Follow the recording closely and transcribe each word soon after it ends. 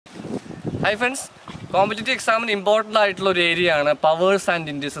Hi friends, competitive exam important area powers and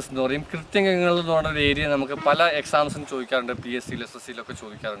indices എന്ന് പറയും. കൃത്യങ്ങൾ എന്ന് പറഞ്ഞ ഒരു ഏരിയ നമുക്ക് പല എക്സാംസും ചോദിക്കാറുണ്ട്, PSC SSC-ലൊക്കെ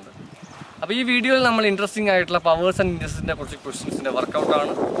ചോദിക്കാറുണ്ട്. അപ്പോൾ ഈ വീഡിയോയിൽ നമ്മൾ ഇൻട്രസ്റ്റിംഗ് ആയിട്ടുള്ള പവേഴ്സ് ആൻഡ് ഇൻഡിസസിന്റെ കുറച്ച് ക്വസ്റ്റ്യൻസിന്റെ വർക്കൗട്ട്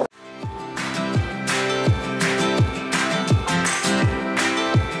ആണ്.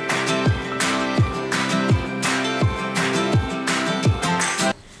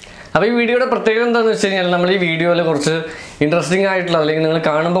 അപ്പോൾ ഈ വീഡിയോയുടെ പ്രത്യേകത എന്താണെന്ന് വെച്ച് കഴിഞ്ഞാൽ നമ്മൾ ഈ വീഡിയോയിൽ കുറച്ച് ഇൻട്രസ്റ്റിംഗ് ആയിട്ടുള്ള അല്ലെങ്കിൽ നിങ്ങൾ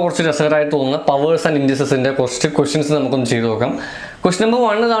കാണുമ്പോൾ കുറച്ച് രസകരമായിട്ട് തോന്നുന്ന പവേഴ്സ് ആൻഡ് ഇൻഡിസസിൻ്റെ കുറച്ച് ക്വസ്റ്റ്യൻസ് നമുക്കൊന്ന് ചെയ്ത് നോക്കാം. ക്വസ്റ്റ്യൻ നമ്പർ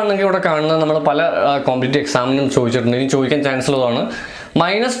 1 ഇതാണെങ്കിൽ ഇവിടെ കാണുന്നത് നമ്മൾ പല കോമ്പറ്റീറ്റീവ് എക്സാമിനും ചോദിച്ചിട്ടുണ്ട്. ഇനി ചോദിക്കാൻ ചാൻസ് ഉള്ളതാണ്.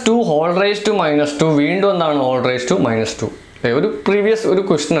 -2 ഹോൾ റേസ് ടു -2 വീണ്ടും എന്താണ് ഹോൾ റേസ് ടു -2. ഒരു പ്രീവിയസ് ഒരു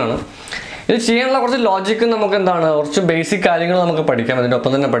ക്വസ്റ്റ്യൻ ആണ്. ഇത് ചെയ്യാനുള്ള കുറച്ച് ലോജിക്ക് നമുക്ക് എന്താണ് കുറച്ച് ബേസിക് കാര്യങ്ങൾ നമുക്ക് പഠിക്കാം. അതിൻ്റെ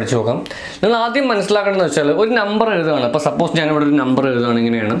ഒപ്പം തന്നെ പഠിച്ചു നോക്കാം. നിങ്ങൾ ആദ്യം മനസ്സിലാക്കേണ്ടതെന്ന് വെച്ചാൽ ഒരു നമ്പർ എഴുതുകയാണ്. അപ്പോൾ സപ്പോസ് ഞാനിവിടെ ഒരു നമ്പർ എഴുതുകയാണ്.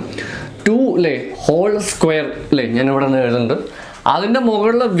 ഇങ്ങനെയാണ് 2 അല്ലേ ഹോൾ സ്ക്വയർ അല്ലേ ഞാനിവിടെ നിന്ന് എഴുതുന്നുണ്ട്. അതിൻ്റെ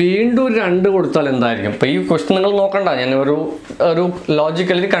മുകളിൽ വീണ്ടും 2 കൊടുത്താൽ എന്തായിരിക്കും? അപ്പോൾ ഈ ക്വസ്റ്റ്യൻ നിങ്ങൾ നോക്കണ്ട, ഞാൻ ഒരു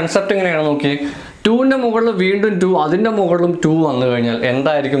ലോജിക്കലി കൺസെപ്റ്റ് ഇങ്ങനെയാണ് നോക്കി. 2ൻ്റെ മുകളിൽ വീണ്ടും 2, അതിൻ്റെ മുകളിലും 2 വന്നു കഴിഞ്ഞാൽ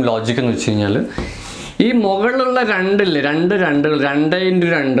എന്തായിരിക്കും ലോജിക്ക് എന്ന് വെച്ച് കഴിഞ്ഞാൽ ഈ മുകളിലുള്ള 2 ഇല്ലേ 2 ×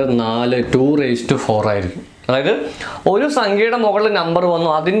 2 4 2 raised to 4 ആയിരിക്കും. അതായത് ഒരു സംഖ്യയുടെ മുകളിൽ നമ്പർ വന്നു,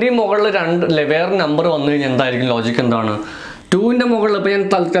 അതിൻ്റെ മുകളിൽ 2 അല്ലേ വേറെ നമ്പർ വന്നു കഴിഞ്ഞാൽ എന്തായിരിക്കും ലോജിക്ക് എന്താണ്? 2ൻ്റെ മുകളിൽ ഇപ്പോൾ ഞാൻ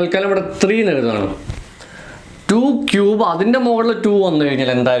തൽക്കാലം ഇവിടെ 3 എന്ന് എഴുതാണ്. 2 ക്യൂബ് അതിൻ്റെ മുകളിൽ 2 വന്നു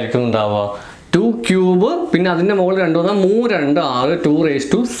കഴിഞ്ഞാൽ എന്തായിരിക്കും ഉണ്ടാവുക? 2 ക്യൂബ് പിന്നെ അതിൻ്റെ മുകളിൽ 2 വന്നാൽ 3 2 6 2 raised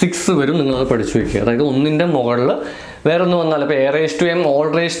to 6 വരും. നിങ്ങളത് പഠിച്ചു വയ്ക്കുക. അതായത് ഒന്നിൻ്റെ മുകളിൽ വേറെ ഒന്നും വന്നാൽ ഇപ്പോൾ A⁻m all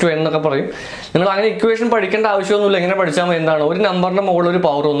raised to n എന്നൊക്കെ പറയും. നിങ്ങൾ അങ്ങനെ ഇക്വേഷൻ പഠിക്കേണ്ട ആവശ്യമൊന്നുമില്ല. എങ്ങനെ പഠിച്ചാൽ മതി എന്താണ് ഒരു നമ്പറിൻ്റെ മുകളിൽ ഒരു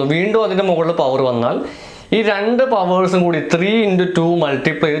പവർ വന്നു, വീണ്ടും അതിൻ്റെ മുകളിൽ പവർ വന്നാൽ ഈ 2 പവേഴ്സും കൂടി 3 × 2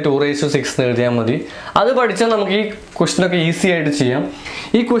 മൾട്ടിപ്ലൈ ചെയ്ത് 2 raised to 6 എന്ന് എഴുതിയാൽ മതി. അത് പഠിച്ചാൽ നമുക്ക് ഈ ക്വസ്റ്റ്യനൊക്കെ ഈസി ആയിട്ട് ചെയ്യാം.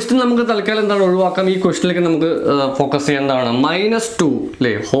 ഈ ക്വസ്റ്റ്യൻ നമുക്ക് തൽക്കാലം എന്താണ് ഒഴിവാക്കാം. ഈ ക്വസ്റ്റ്യനിലേക്ക് നമുക്ക് ഫോക്കസ് ചെയ്യാൻ എന്താണ് -2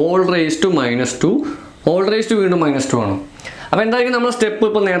 അല്ലേ whole raise to -2 whole raise to വീണ്ടും -2 ആണ്. അപ്പോൾ എന്തായാലും നമ്മൾ സ്റ്റെപ്പ്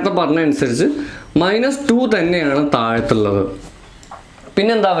ഇപ്പോൾ നേരത്തെ പറഞ്ഞതനുസരിച്ച് -2 തന്നെയാണ് താഴത്തുള്ളത്.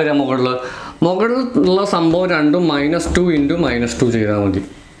 പിന്നെന്താ വരിക മുകളിലുള്ള സംഭവം രണ്ടും -2 × -2 ചെയ്താൽ മതി.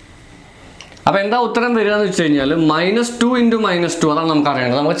 അപ്പോൾ എന്താ ഉത്തരം വരിക എന്ന് വെച്ച് കഴിഞ്ഞാൽ -2 × -2 അതാണ് നമുക്ക്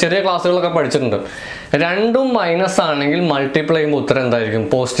അറിയേണ്ടത്. നമുക്ക് ചെറിയ ക്ലാസ്സുകളൊക്കെ പഠിച്ചിട്ടുണ്ട്. രണ്ടും മൈനസ് ആണെങ്കിൽ മൾട്ടിപ്ലൈ ചെയ്യുമ്പോൾ ഉത്തരം എന്തായിരിക്കും?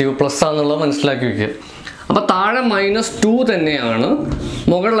 പോസിറ്റീവ് പ്ലസ് ആണെന്നുള്ളത് മനസ്സിലാക്കി വയ്ക്കുക. അപ്പോൾ താഴെ -2 തന്നെയാണ്,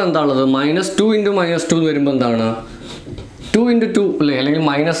 മുകളിൽ എന്താ ഉള്ളത്? -2 × -2 വരുമ്പോൾ എന്താണ് 2 × 2 അല്ലേ, അല്ലെങ്കിൽ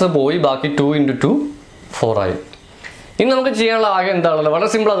മൈനസ് പോയി ബാക്കി 2 × 2 4 ആയി. ഇനി നമുക്ക് ചെയ്യാനുള്ള ആകെ എന്താണുള്ളത്? വളരെ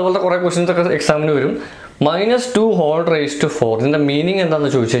സിമ്പിൾ. അതുപോലത്തെ കുറേ ക്വസ്റ്റ്യൻസ് ഒക്കെ എക്സാമിന് വരും. -2 ഹോൾ റേസ് ടു 4 ഇതിൻ്റെ മീനിങ്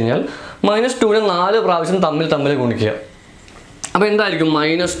എന്താണെന്ന് ചോദിച്ചു കഴിഞ്ഞാൽ -2നെ 4 പ്രാവശ്യം തമ്മിൽ ഗുണിക്കുക. അപ്പോൾ എന്തായിരിക്കും?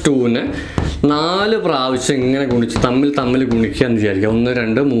 -2നെ 4 പ്രാവശ്യം ഇങ്ങനെ ഗുണിച്ച് തമ്മിൽ ഗുണിക്കുക എന്ന് വിചാരിക്കുക. 1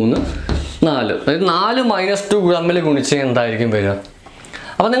 2 3 4 അതായത് 4 -2 തമ്മിൽ ഗുണിച്ച് എന്തായിരിക്കും വരിക?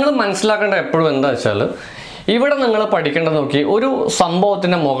 അപ്പോൾ നിങ്ങൾ മനസ്സിലാക്കേണ്ട എപ്പോഴും എന്താ വെച്ചാൽ ഇവിടെ നിങ്ങൾ പഠിക്കേണ്ടത് നോക്കി, ഒരു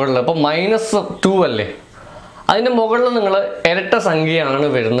സംഭവത്തിൻ്റെ മുകളിൽ ഇപ്പോൾ -2 അല്ലേ, അതിൻ്റെ മുകളിൽ നിങ്ങൾ ഇരട്ട സംഖ്യയാണ്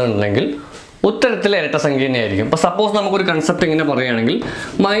വരുന്നുണ്ടെങ്കിൽ ഉത്തരത്തിൽ ഇരട്ട സംഖ്യ തന്നെയായിരിക്കും. ഇപ്പോൾ സപ്പോസ് നമുക്കൊരു കൺസെപ്റ്റ് ഇങ്ങനെ പറയുകയാണെങ്കിൽ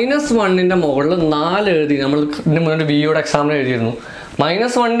 -1ൻ്റെ മുകളിൽ 4 എഴുതി, നമ്മൾ ഇതിന് മുന്നേ VEO എക്സാമിന് എഴുതിയിരുന്നു.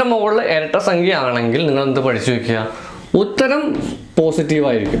 -1ൻ്റെ മുകളിൽ ഇരട്ട സംഖ്യ ആണെങ്കിൽ നിങ്ങൾ എന്ത് പഠിച്ചു വയ്ക്കുക? ഉത്തരം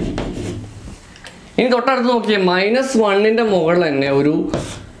പോസിറ്റീവായിരിക്കും. ഇനി തൊട്ടടുത്ത് നോക്കിയാൽ -1ൻ്റെ മുകളിൽ തന്നെ ഒരു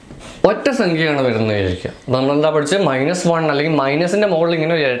ഒറ്റ സംഖ്യയാണ് വരുന്നത് വിചാരിക്കുക. അപ്പോൾ നമ്മളെന്താ പഠിച്ചത്? -1 അല്ലെങ്കിൽ മൈനസിൻ്റെ മുകളിൽ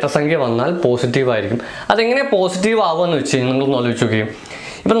ഇങ്ങനെ ഒരു ഇരട്ട സംഖ്യ വന്നാൽ പോസിറ്റീവ് ആയിരിക്കും. അതെങ്ങനെ പോസിറ്റീവ് ആവുമെന്ന് വെച്ച് കഴിഞ്ഞാൽ നിങ്ങളൊന്ന് ആലോചിച്ച് നോക്കുകയും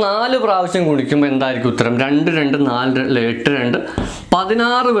ഇപ്പം 4 പ്രാവശ്യം ഗുണിക്കുമ്പോൾ എന്തായിരിക്കും ഉത്തരം? 2 2 4 8 2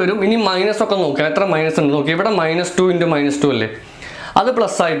 16 വരും. ഇനി മൈനസൊക്കെ നോക്കുക, എത്ര മൈനസ് ഉണ്ട് നോക്കി. ഇവിടെ -2 × -2 അല്ലേ, അത്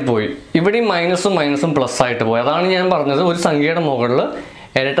പ്ലസ് ആയിട്ട് പോയി. ഇവിടെയും മൈനസും പ്ലസ് ആയിട്ട് പോയി. അതാണ് ഞാൻ പറഞ്ഞത്, ഒരു സംഖ്യയുടെ മുകളിൽ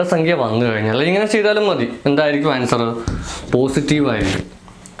ഇരട്ട സംഖ്യ വന്നു കഴിഞ്ഞാൽ ഇങ്ങനെ ചെയ്താലും മതി. എന്തായിരിക്കും ആൻസർ? പോസിറ്റീവ് ആയിരിക്കും.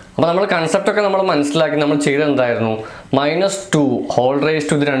 അപ്പോൾ നമ്മൾ കൺസെപ്റ്റൊക്കെ നമ്മൾ മനസ്സിലാക്കി നമ്മൾ ചെയ്തത് എന്തായിരുന്നു? -2 ഹോൾ റേസ്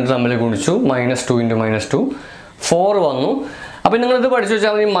ടു ഇത് 2 തമ്മിൽ ഗുണിച്ചു, -2 × -2 4 വന്നു. അപ്പോൾ നിങ്ങളിത് പഠിച്ചു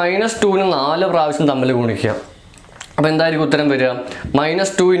വെച്ചാൽ മതി. -2നെ 4 പ്രാവശ്യം തമ്മിൽ ഗുണിക്കുക. അപ്പോൾ എന്തായിരിക്കും ഉത്തരം വരിക?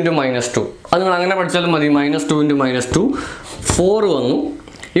 -2 × -2 അത് നിങ്ങൾ അങ്ങനെ പഠിച്ചാലും മതി. -2 × -2 4 വന്നു.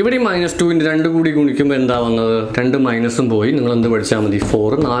 ഇവിടെ -2 × 2 കൂടി ഗുണിക്കുമ്പോൾ എന്താ വന്നത്? 2 മൈനസും പോയി. നിങ്ങൾ എന്ത് പഠിച്ചാൽ മതി?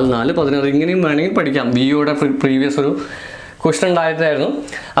 4 4 4 16 ഇങ്ങനെയും വേണമെങ്കിൽ പഠിക്കാം. VEOയുടെ പ്രീവിയസ് ഒരു ക്വസ്റ്റ്യൻ ഉണ്ടായതായിരുന്നു.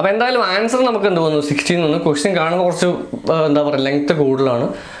 അപ്പോൾ എന്തായാലും ആൻസർ നമുക്ക് എന്ത് വന്നു? 16 വന്നു. ക്വസ്റ്റ്യൻ കാണുമ്പോൾ കുറച്ച് എന്താ പറയുക ലെങ്ത്ത് കൂടുതലാണ്.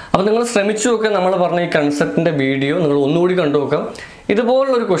 അപ്പോൾ നിങ്ങൾ ശ്രമിച്ചു നോക്കുക. നമ്മൾ പറഞ്ഞ ഈ കൺസെപ്റ്റിൻ്റെ വീഡിയോ നിങ്ങൾ ഒന്നുകൂടി കണ്ടു നോക്കാം.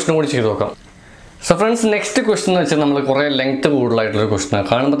 ഇതുപോലുള്ളൊരു ക്വസ്റ്റ്യൻ കൂടി ചെയ്ത് നോക്കാം. സോ ഫ്രണ്ട്സ്, നെക്സ്റ്റ് ക്വസ്റ്റ്യൻ എന്ന് വെച്ചാൽ നമ്മൾ കുറേ ലെങ്ത്ത് കൂടുതലായിട്ടുള്ളൊരു ക്വസ്റ്റ്യനാണ്.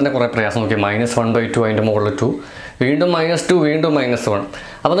 കാണുമ്പോൾ തന്നെ കുറേ പ്രയാസം നോക്കി. -1/2 അതിൻ്റെ മുകളിൽ 2 വീണ്ടും -2 വീണ്ടും -1.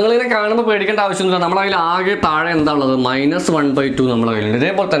 അപ്പോൾ നിങ്ങളിങ്ങനെ കാണുമ്പോൾ പേടിക്കേണ്ട ആവശ്യമൊന്നുമില്ല. നമ്മളതിൽ ആകെ താഴെ എന്താ ഉള്ളത്? -1/2 നമ്മളെ കയ്യിലുണ്ട്.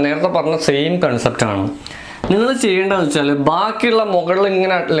 ഇതേപോലെ തന്നെ നേരത്തെ പറഞ്ഞ സെയിം കൺസെപ്റ്റാണ്. നിങ്ങൾ ചെയ്യേണ്ടതെന്ന് വെച്ചാൽ ബാക്കിയുള്ള മുകളിൽ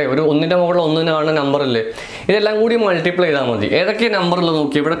ഇങ്ങനെ അല്ലേ ഒരു ഒന്നിൻ്റെ മുകളിൽ ഒന്നിനാണ് നമ്പർ അല്ലേ, ഇതെല്ലാം കൂടി മൾട്ടിപ്ലൈ ചെയ്താൽ മതി. ഏതൊക്കെ നമ്പറിൽ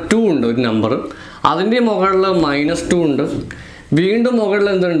നോക്കി, ഇവിടെ 2 ഉണ്ട് ഒരു നമ്പർ, അതിൻ്റെ മുകളിൽ -2 ഉണ്ട്, വീണ്ടും മുകളിൽ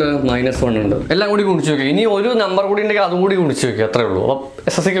എന്തുണ്ട് -1 ഉണ്ട്, എല്ലാം കൂടി ഗുണിച്ച് വയ്ക്കുക. ഇനി ഒരു നമ്പർ കൂടി ഉണ്ടെങ്കിൽ അതുകൂടി ഗുണിച്ച് വയ്ക്കുക, അത്രേ ഉള്ളൂ. അപ്പോൾ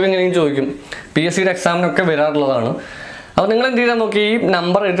SSC എങ്ങനെയും ചോദിക്കും, PSC എക്സാമിനൊക്കെ വരാറുള്ളതാണ്. അപ്പോൾ നിങ്ങൾ എന്ത് ചെയ്താൽ നോക്കി, ഈ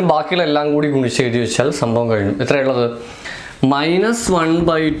നമ്പർ എടുത്ത് ബാക്കിയുള്ള എല്ലാം കൂടി ഗുണിച്ച് എഴുതി വെച്ചാൽ സംഭവം കഴിഞ്ഞു. എത്രയുള്ളത്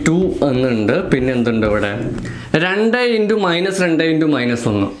 -1/2 എന്നുണ്ട്. പിന്നെ എന്തുണ്ട് ഇവിടെ 2 × -2 ×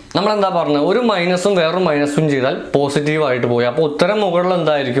 -1. നമ്മളെന്താ പറഞ്ഞത്, ഒരു മൈനസും വേറൊരു മൈനസും ചെയ്താൽ പോസിറ്റീവായിട്ട് പോയി. അപ്പോൾ ഉത്തരം മുകളിൽ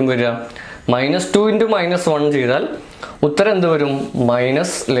എന്തായിരിക്കും വരിക, -2 × -1 ചെയ്താൽ ഉത്തരം എന്ത് വരും,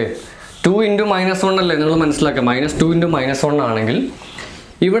 മൈനസ് അല്ലേ, 2 × -1 അല്ലേ നിങ്ങൾ മനസ്സിലാക്കുക. -2 × -1 ആണെങ്കിൽ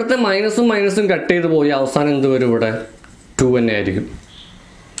ഇവിടുത്തെ മൈനസും മൈനസും കട്ട് ചെയ്ത് പോയി അവസാനം എന്ത് വരും, ഇവിടെ 2 തന്നെ ആയിരിക്കും.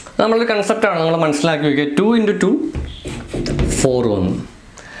 നമ്മളൊരു കൺസെപ്റ്റാണ്, നിങ്ങൾ മനസ്സിലാക്കി വയ്ക്കുക. 2 × 2 4 വന്നു.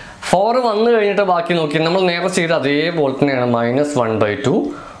 4 വന്നു കഴിഞ്ഞിട്ട് ബാക്കി നോക്കി നമ്മൾ നേരത്തെ ചെയ്ത് അതേപോലെ തന്നെയാണ് -1/2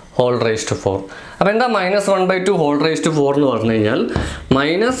 ഹോൾ റേസ് ടു 4. അപ്പോൾ എന്താ -1/2 ഹോൾ റേസ് ടു 4 എന്ന് പറഞ്ഞു കഴിഞ്ഞാൽ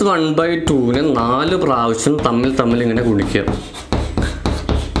 -1/2നെ 4 പ്രാവശ്യം തമ്മിൽ ഇങ്ങനെ ഗുണിക്കുക.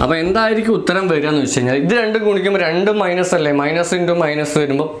 അപ്പോൾ എന്തായിരിക്കും ഉത്തരം വരിക എന്ന് വെച്ച് കഴിഞ്ഞാൽ, ഇത് രണ്ടും ഗുണിക്കുമ്പോൾ 2 മൈനസ് അല്ലേ, -× -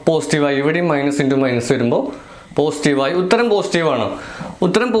 വരുമ്പോൾ പോസിറ്റീവായി, ഇവിടെയും -× - വരുമ്പോൾ പോസിറ്റീവായി, ഉത്തരം പോസിറ്റീവാണ്.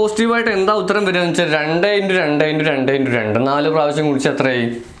 ഉത്തരം പോസിറ്റീവായിട്ട് എന്താ ഉത്തരം വരിക എന്ന് വെച്ചാൽ 2 × 2 × 2 × 2 4 പ്രാവശ്യം കുടിച്ച് എത്രയായി,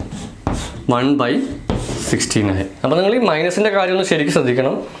 1/16 ആയി. അപ്പോൾ നിങ്ങൾ ഈ മൈനസിൻ്റെ കാര്യം ഒന്ന് ശരിക്കും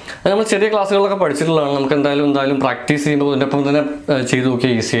ശ്രദ്ധിക്കണം. അത് നമ്മൾ ചെറിയ ക്ലാസ്സുകളൊക്കെ പഠിച്ചിട്ടുള്ളതാണ്. നമുക്ക് എന്തായാലും പ്രാക്ടീസ് ചെയ്യുമ്പോൾ ഇതിൻ്റെ ഒപ്പം തന്നെ ചെയ്ത്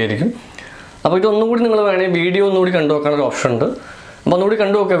നോക്കിയാൽ ഈസി ആയിരിക്കും. അപ്പോൾ ഇതൊന്നുകൂടി നിങ്ങൾ വേണമെങ്കിൽ വീഡിയോ ഒന്നുകൂടി കണ്ടു നോക്കാനൊരു ഓപ്ഷൻ ഉണ്ട്. അപ്പോൾ ഒന്നുകൂടി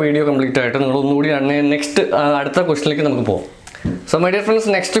കണ്ടു നോക്കുക വീഡിയോ കംപ്ലീറ്റ് ആയിട്ട്. നിങ്ങൾ ഒന്നുകൂടി നെക്സ്റ്റ് അടുത്ത ക്വസ്റ്റിലേക്ക് നമുക്ക് പോകാം. So my dear friends,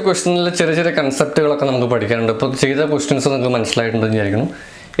 next ക്വസ്റ്റനിൽ ചെറിയ കൺസെപ്റ്റുകളൊക്കെ നമുക്ക് പഠിക്കാനുണ്ട്. ഇപ്പോൾ ചെയ്ത ക്വസ്റ്റ്യൻസ് നിങ്ങൾക്ക് മനസ്സിലായിട്ടുണ്ടെന്ന് വിചാരിക്കണം.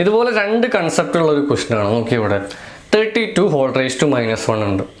 ഇതുപോലെ 2 കൺസെപ്റ്റുള്ള ഒരു ക്വസ്റ്റ്യനാണ്. നോക്കി ഇവിടെ 32 ഹോൾ റേസ് ടു -1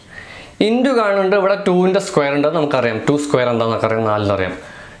 ഉണ്ട്. ഇൻറ്റു കാണുന്നുണ്ട്, ഇവിടെ 2ൻ്റെ സ്ക്വയർ ഉണ്ട്, നമുക്കറിയാം. 2 സ്ക്വയർ എന്താണെന്നൊക്കെ അറിയാം, 4 അറിയാം.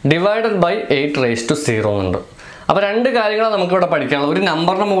 ഡിവൈഡഡ് ബൈ 8 റേസ് ടു 0 ഉണ്ട്. അപ്പോൾ 2 കാര്യങ്ങളാണ് നമുക്കിവിടെ പഠിക്കാനുള്ളത്. ഒരു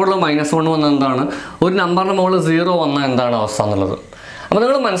നമ്പറിൻ്റെ മുകളിൽ -1 വന്ന എന്താണ്, ഒരു നമ്പറിൻ്റെ മുകളിൽ 0 വന്നാൽ എന്താണ് അവസ്ഥ എന്നുള്ളത്. അപ്പോൾ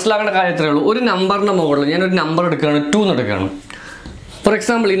നിങ്ങൾ മനസ്സിലാക്കേണ്ട കാര്യത്തിലേ ഉള്ളൂ. ഒരു നമ്പറിൻ്റെ മുകളിൽ ഞാനൊരു നമ്പർ എടുക്കുകയാണ്, 2 എന്ന് എടുക്കുകയാണ്. ഫോർ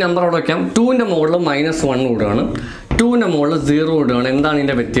എക്സാമ്പിൾ ഈ നമ്പർ അവിടെ വയ്ക്കാം. 2ൻ്റെ മുകളിൽ -1 ഇടുകയാണ്, 2ൻ്റെ മുകളിൽ 0 ഇടുകയാണ്. എന്താണ്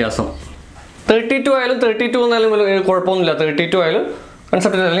ഇതിൻ്റെ വ്യത്യാസം? 32 ആയാലും 32 എന്നാലും കുഴപ്പമൊന്നുമില്ല. 32 ആയാലും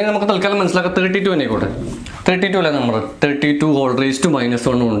കൺസെപ്റ്റ് അല്ലെങ്കിൽ നമുക്ക് തൽക്കാലം മനസ്സിലാക്കാം. 32 തന്നെ ആയിക്കോട്ടെ. 32 അല്ലേ നമ്പർ, 32 ഹോൾ റേസ് ടു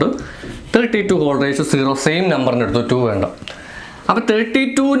 -1 ഉണ്ട്, 32 ഹോൾ റേസ് ടു 0 സെയിം നമ്പറിൻ്റെ എടുത്തു, 2 വേണ്ട. അപ്പോൾ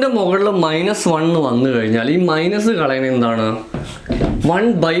 32ൻ്റെ മുകളിൽ -1 വന്നു കഴിഞ്ഞാൽ ഈ മൈനസ് കളയുന്നത് എന്താണ്,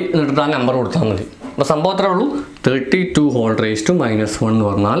 1/, എന്നിട്ട് ആ നമ്പർ കൊടുത്താൽ മതി. അപ്പോൾ സംഭവം അത്രേ ഉള്ളൂ. 32 ഹോൾ റേസ് ടു -1 എന്ന്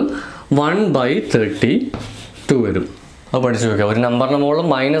പറഞ്ഞാൽ 1/32 വരും. അത് പഠിച്ചു വയ്ക്കുക. ഒരു നമ്പറിൻ്റെ മുകളിൽ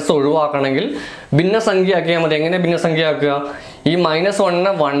മൈനസ് ഒഴിവാക്കണമെങ്കിൽ ഭിന്നസംഖ്യ ആക്കിയാൽ മതി. എങ്ങനെ ഭിന്നസംഖ്യ ആക്കുക, ഈ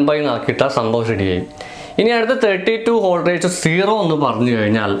 -1നെ 1/, ആക്കിയിട്ടാൽ സംഭവം ശരിയായി. ഇനി അടുത്ത 32 ഹോൾ റേസ് ടു 0 എന്ന് പറഞ്ഞു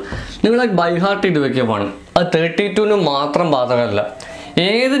കഴിഞ്ഞാൽ നിങ്ങൾ ബൈ ഹാർട്ട് ചെയ്ത് വയ്ക്കുക 1. അത് 32ന് മാത്രം ബാധകമല്ല.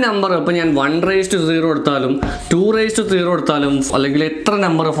 ഏത് നമ്പർ, ഇപ്പോൾ ഞാൻ 1 റേസ് ടു 0 എടുത്താലും 2 റേസ് ടു 0 എടുത്താലും അല്ലെങ്കിൽ എത്ര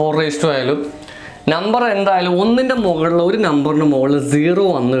നമ്പർ 4 റേസ് ടു ആയാലും നമ്പർ എന്തായാലും ഒന്നിൻ്റെ മുകളിൽ, ഒരു നമ്പറിൻ്റെ മുകളിൽ 0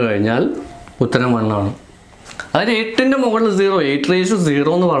 വന്നു കഴിഞ്ഞാൽ ഉത്തരം 1 ആണ്. അതായത് 8ൻ്റെ മുകളിൽ 0, 8 റേസ് ടു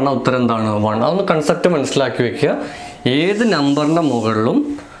 0 എന്ന് പറഞ്ഞാൽ ഉത്തരം എന്താണ്, 1. അതൊന്ന് കൺസെപ്റ്റ് മനസ്സിലാക്കി വെക്കുക. ഏത് നമ്പറിൻ്റെ മുകളിലും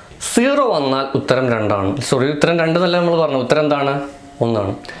 0 വന്നാൽ ഉത്തരം 2 ആണ്. സോറി, ഉത്തരം 2 എന്നല്ല നമ്മൾ പറഞ്ഞു, ഉത്തരം എന്താണ്, 1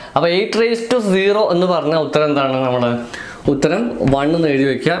 ആണ്. അപ്പോൾ 8 റേസ് ടു 0 എന്ന് പറഞ്ഞാൽ ഉത്തരം എന്താണ്, നമ്മൾ ഉത്തരം 1 എന്ന് എഴുതി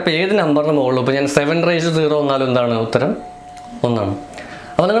വെക്കുക. അപ്പോൾ ഏത് നമ്പറിൻ്റെ മുകളിലും, ഇപ്പോൾ ഞാൻ 7 റേസ് ടു 0 വന്നാലും എന്താണ്, ഉത്തരം 1 ആണ്.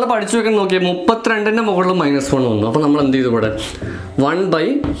 അപ്പോൾ നിങ്ങൾ പഠിച്ചു വെക്കാൻ നോക്കിയാൽ 32ൻ്റെ മുകളിൽ -1 വന്നു. അപ്പോൾ നമ്മൾ എന്ത് ചെയ്തു, ഇവിടെ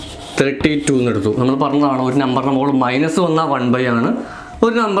 1/32 എന്ന് എടുത്തു. നമ്മൾ പറഞ്ഞതാണ് ഒരു നമ്പറിൻ്റെ മുകളിൽ മൈനസ് വന്നാൽ 1/, ആണ്,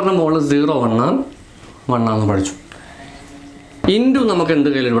 ഒരു നമ്പറിൻ്റെ മുകളിൽ 0 വന്നാൽ 1 ആണെന്ന് പഠിച്ചു. ഇൻറ്റു നമുക്ക് എന്ത്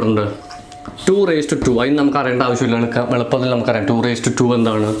കയ്യിൽ ഇവിടെ ഉണ്ട്, 2 റേസ് ടു 2. അതിന് നമുക്ക് അറിയേണ്ട ആവശ്യമില്ല, എളുപ്പത്തിൽ നമുക്കറിയാം. 2 റേസ് ടു 2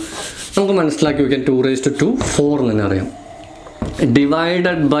 എന്താണ് നമുക്ക് മനസ്സിലാക്കി വയ്ക്കാൻ. 2 റേസ് ടു 2 4 എന്ന് തന്നെ അറിയാം.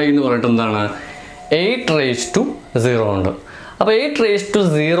 ഡിവൈഡഡ് ബൈ എന്ന് പറഞ്ഞിട്ട് എന്താണ്, 8 റേസ് ടു 0 ഉണ്ട്. അപ്പോൾ 8 റേസ് ടു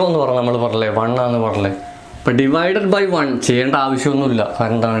 0 എന്ന് പറഞ്ഞാൽ നമ്മൾ പറഞ്ഞില്ലേ 1 ആണെന്ന് പറഞ്ഞില്ലേ. അപ്പോൾ ഡിവൈഡഡ് ബൈ 1 ചെയ്യേണ്ട ആവശ്യമൊന്നുമില്ല.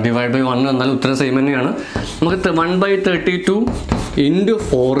 കാരണം എന്താണ്, ഡിവൈഡ് ബൈ 1 എന്നാലും ഉത്തരം സെയിം തന്നെയാണ്. നമുക്ക് 1/32 ഇൻറ്റു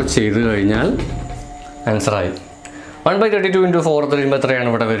 4 ചെയ്ത് കഴിഞ്ഞാൽ ആൻസറായി. 1/32 ഇൻറ്റു 4 തരുമ്പോൾ എത്രയാണ്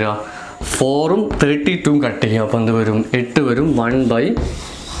ഇവിടെ വരിക, 4ഉം 32ഉം കട്ട് ചെയ്യും. അപ്പോൾ എന്ത് വരും, 8 വരും.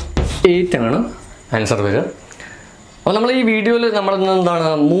 1/8 ആണ് ആൻസർ വരിക. അപ്പോൾ നമ്മൾ ഈ വീഡിയോയിൽ നമ്മൾ എന്താണ്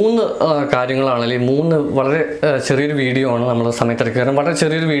 3 കാര്യങ്ങളാണ്, അല്ലെങ്കിൽ 3 വളരെ ചെറിയൊരു വീഡിയോ ആണ്. നമ്മൾ സമയത്തെടുക്കുക വളരെ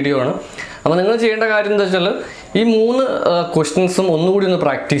ചെറിയൊരു വീഡിയോ ആണ്. അപ്പോൾ നിങ്ങൾ ചെയ്യേണ്ട കാര്യം എന്താ വെച്ചാൽ ഈ 3 ക്വസ്റ്റ്യൻസും ഒന്നുകൂടി ഒന്ന്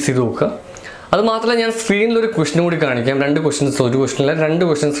പ്രാക്ടീസ് ചെയ്ത് നോക്കുക. അത് മാത്രമല്ല, ഞാൻ സ്ക്രീനിൽ ഒരു ക്വസ്റ്റ്യൻ കൂടി കാണിക്കാം. 2 ക്വസ്റ്റ്യൻസ്, ഒരു ക്വസ്റ്റ്യനിൽ 2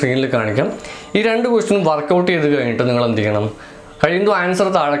 ക്വസ്റ്റ്യൻ സ്ക്രീനിൽ കാണിക്കാം. ഈ 2 ക്വസ്റ്റ്യൻ വർക്കൗട്ട് ചെയ്ത് കഴിഞ്ഞിട്ട് നിങ്ങൾ എന്ത് ചെയ്യണം, കഴിയുമ്പോൾ ആൻസർ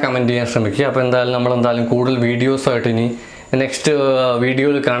താഴെ കമൻറ്റ് ചെയ്യാൻ ശ്രമിക്കുക. അപ്പോൾ എന്തായാലും നമ്മളെന്തായാലും കൂടുതൽ വീഡിയോസായിട്ട് ഇനി നെക്സ്റ്റ്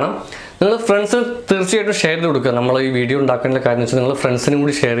വീഡിയോയിൽ കാണാം. നിങ്ങൾ ഫ്രണ്ട്സിന് തീർച്ചയായിട്ടും ഷെയർ ചെയ്ത് കൊടുക്കുക. നമ്മൾ ഈ വീഡിയോ ഉണ്ടാക്കേണ്ട കാര്യം വെച്ചാൽ നിങ്ങൾ ഫ്രണ്ട്സിനും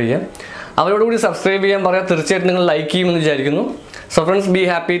കൂടി ഷെയർ ചെയ്യുക, അവരോട് കൂടി സബ്സ്ക്രൈബ് ചെയ്യാൻ പറയാം. തീർച്ചയായിട്ടും നിങ്ങൾ ലൈക്ക് ചെയ്യുമെന്ന് വിചാരിക്കുന്നു. So friends, be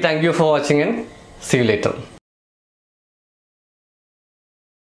happy. Thank you for watching and see you later.